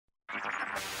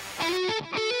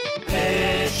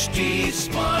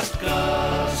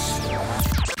Smartcast.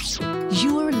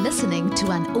 You're listening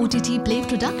to an OTT Play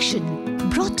production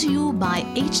brought to you by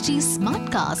HT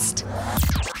Smartcast.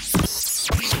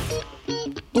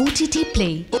 OTT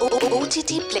Play.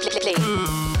 OTT Play.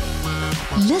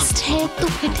 List है तो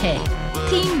hit है.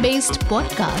 Theme based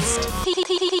podcast.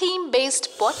 Theme based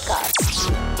podcast.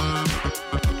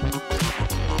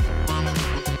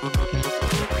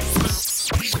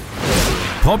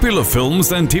 Popular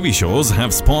films and TV shows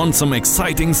have spawned some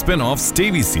exciting spin-offs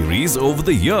TV series over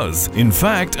the years. In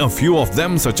fact, a few of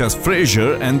them such as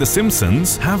Frasier and The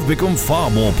Simpsons have become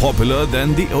far more popular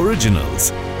than the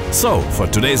originals. So, for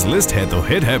today's List Hai To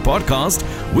Hit Hai podcast,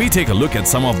 we take a look at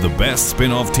some of the best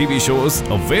spin-off TV shows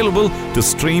available to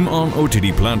stream on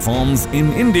OTT platforms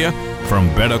in India,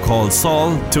 from Better Call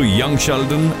Saul to Young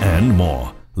Sheldon and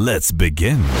more. Let's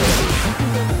begin.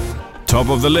 Top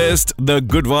of the list, The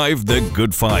Good Wife, The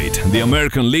Good Fight. The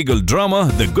American legal drama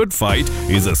The Good Fight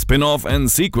is a spin-off and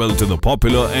sequel to the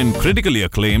popular and critically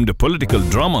acclaimed political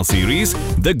drama series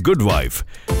The Good Wife.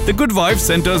 The Good Wife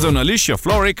centers on Alicia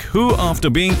Florrick, who, after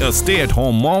being a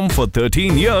stay-at-home mom for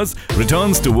 13 years,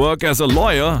 returns to work as a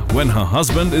lawyer when her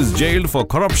husband is jailed for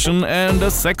corruption and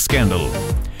a sex scandal.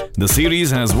 The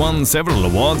series has won several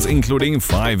awards, including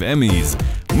 5 Emmys.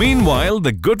 Meanwhile,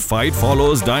 The Good Fight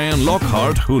follows Diane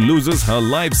Lockhart, who loses her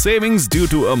life savings due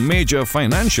to a major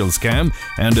financial scam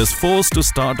and is forced to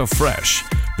start afresh.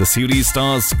 The series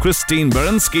stars Christine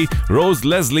Baranski, Rose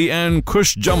Leslie and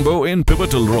Kush Jumbo in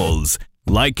pivotal roles.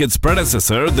 Like its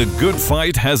predecessor, The Good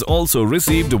Fight has also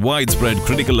received widespread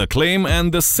critical acclaim,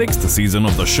 and the 6th season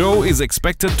of the show is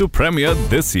expected to premiere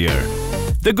this year.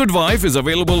 The Good Wife is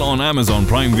available on Amazon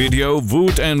Prime Video,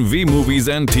 Voot and V Movies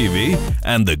and TV,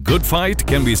 and The Good Fight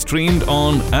can be streamed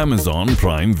on Amazon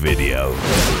Prime Video.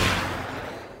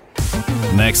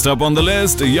 Next up on the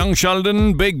list, Young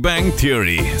Sheldon, Big Bang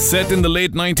Theory. Set in the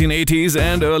late 1980s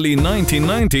and early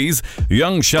 1990s,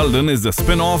 Young Sheldon is the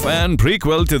spin-off and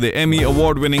prequel to the Emmy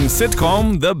award-winning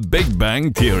sitcom The Big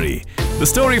Bang Theory. The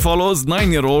story follows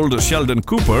 9-year-old Sheldon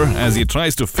Cooper as he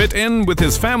tries to fit in with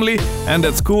his family and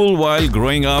at school while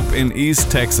growing up in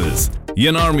East Texas.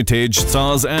 Ian Armitage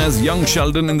stars as young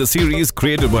Sheldon in the series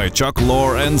created by Chuck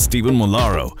Lorre and Stephen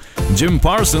Molaro. Jim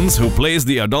Parsons, who plays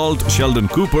the adult Sheldon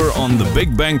Cooper on The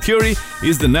Big Bang Theory,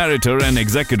 is the narrator and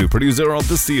executive producer of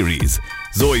the series.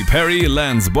 Zoe Perry,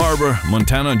 Lance Barber,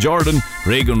 Montana Jordan,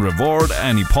 Reagan Revord,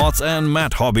 Annie Potts and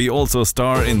Matt Hobby also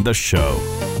star in the show.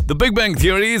 The Big Bang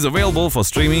Theory is available for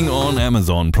streaming on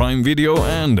Amazon Prime Video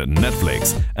and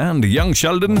Netflix, and Young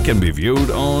Sheldon can be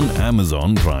viewed on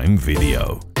Amazon Prime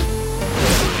Video.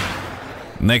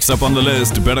 Next up on the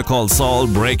list, Better Call Saul,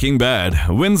 Breaking Bad.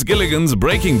 Vince Gilligan's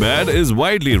Breaking Bad is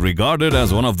widely regarded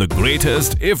as one of the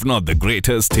greatest, if not the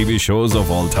greatest, TV shows of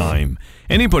all time.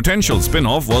 Any potential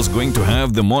spin-off was going to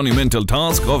have the monumental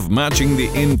task of matching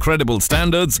the incredible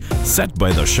standards set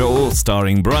by the show,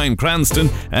 starring Bryan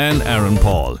Cranston and Aaron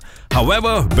Paul.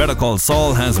 However, Better Call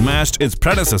Saul has matched its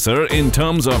predecessor in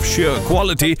terms of sheer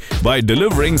quality by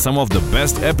delivering some of the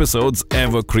best episodes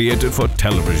ever created for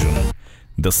television.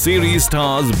 The series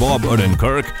stars Bob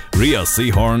Odenkirk, Rhea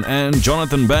Seehorn and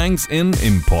Jonathan Banks in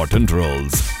important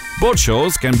roles. Both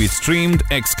shows can be streamed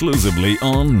exclusively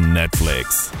on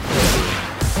Netflix.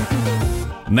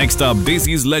 Next up,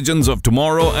 DC's Legends of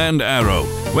Tomorrow and Arrow.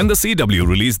 When the CW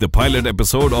released the pilot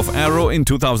episode of Arrow in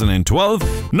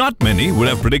 2012, not many would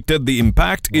have predicted the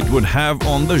impact it would have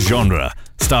on the genre.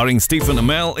 Starring Stephen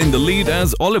Amell in the lead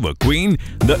as Oliver Queen,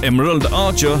 The Emerald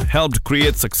Archer helped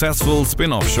create successful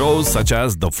spin-off shows such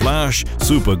as The Flash,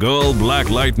 Supergirl, Black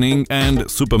Lightning, and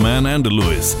Superman and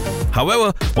Lois.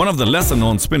 However, one of the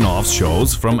lesser-known spin-off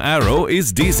shows from Arrow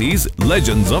is DC's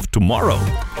Legends of Tomorrow.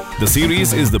 The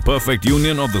series is the perfect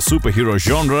union of the superhero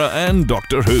genre and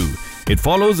Doctor Who. It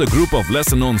follows a group of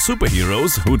lesser-known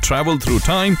superheroes who travel through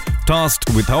time, tasked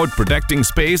with protecting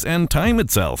space and time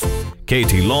itself.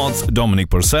 Katie Lotz, Dominic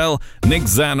Purcell, Nick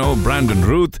Zano, Brandon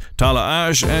Ruth, Tala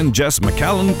Ash and Jess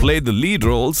McCallum play the lead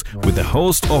roles, with a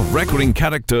host of recurring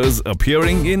characters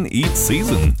appearing in each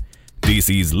season.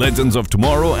 DC's Legends of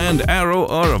Tomorrow and Arrow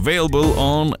are available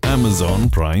on Amazon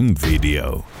Prime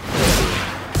Video.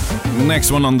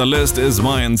 Next one on the list is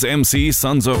Mayans MC,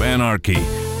 Sons of Anarchy.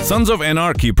 Sons of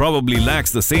Anarchy probably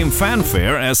lacks the same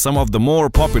fanfare as some of the more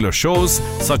popular shows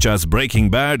such as Breaking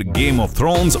Bad, Game of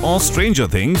Thrones or Stranger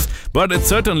Things, but it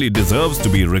certainly deserves to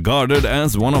be regarded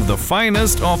as one of the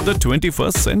finest of the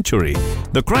 21st century.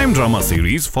 The crime drama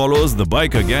series follows the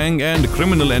biker gang and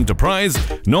criminal enterprise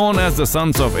known as the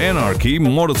Sons of Anarchy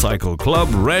Motorcycle Club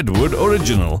Redwood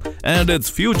Original and its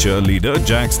future leader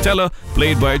Jack Steller,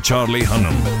 played by Charlie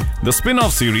Hunnam. The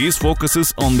spin-off series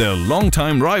focuses on their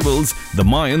longtime rivals, the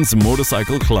Mayans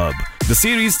Motorcycle Club. The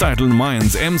series titled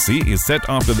Mayans MC is set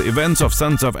after the events of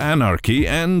Sons of Anarchy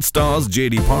and stars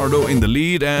J.D. Pardo in the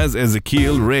lead as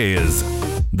Ezekiel Reyes.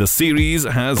 The series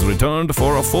has returned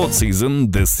for a 4th season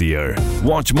this year.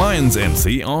 Watch Mayans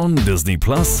MC on Disney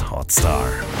Plus Hotstar.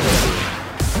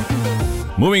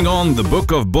 Moving on, the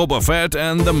Book of Boba Fett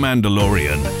and The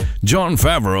Mandalorian. Jon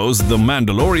Favreau's The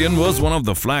Mandalorian was one of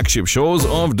the flagship shows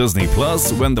of Disney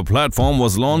Plus when the platform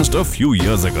was launched a few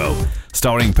years ago.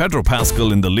 Starring Pedro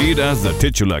Pascal in the lead as the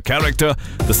titular character,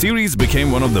 the series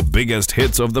became one of the biggest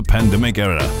hits of the pandemic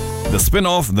era. The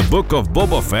spin-off The Book of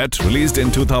Boba Fett, released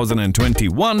in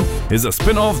 2021, is a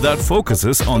spin-off that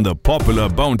focuses on the popular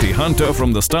bounty hunter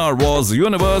from the Star Wars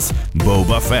universe,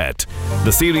 Boba Fett.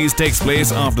 The series takes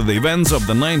place after the events of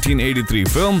the 1983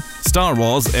 film Star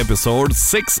Wars Episode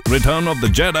 6 Return of the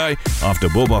Jedi, after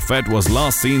Boba Fett was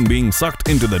last seen being sucked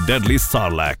into the deadly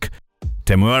Sarlacc.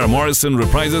 Temuera Morrison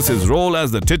reprises his role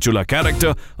as the titular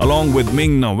character along with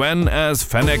Ming-Na Wen as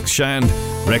Fennec Shand.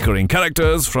 Recurring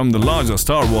characters from the larger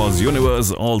Star Wars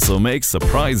universe also make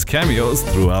surprise cameos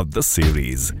throughout the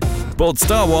series. Both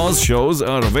Star Wars shows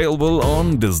are available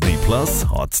on Disney Plus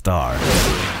Hotstar.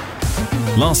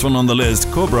 Last one on the list,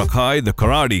 Cobra Kai The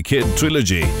Karate Kid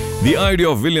Trilogy. The idea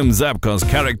of William Zabka's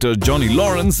character Johnny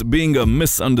Lawrence being a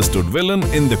misunderstood villain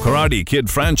in the Karate Kid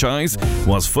franchise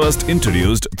was first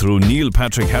introduced through Neil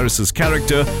Patrick Harris's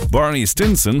character Barney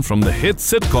Stinson from the hit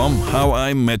sitcom How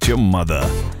I Met Your Mother.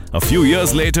 A few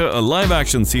years later, a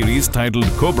live-action series titled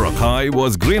Cobra Kai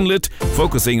was greenlit,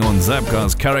 focusing on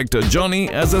Zabka's character Johnny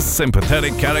as a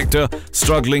sympathetic character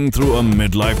struggling through a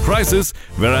midlife crisis,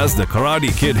 whereas the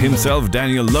Karate Kid himself,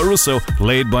 Daniel LaRusso,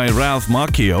 played by Ralph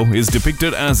Macchio, is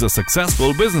depicted as a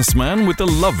successful businessman with a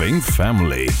loving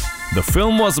family. The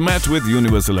film was met with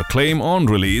universal acclaim on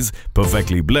release,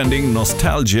 perfectly blending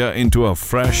nostalgia into a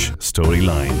fresh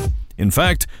storyline. In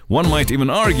fact, one might even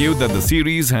argue that the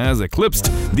series has eclipsed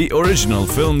the original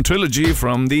film trilogy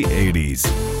from the 80s.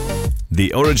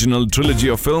 The original trilogy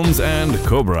of films and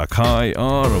Cobra Kai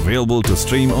are available to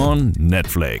stream on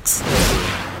Netflix.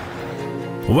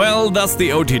 Well, that's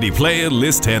the OTT Play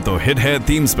List Hai To Hit Hai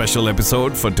theme special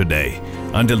episode for today.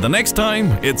 Until the next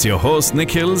time, it's your host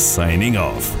Nikhil signing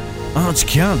off. Aaj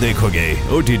kya dekhoge?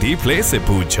 OTT Play se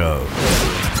poocho.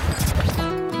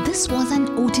 This was an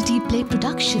OTT Play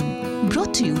production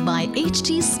brought to you by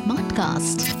HT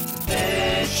Smartcast.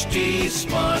 HT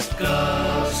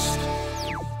Smartcast.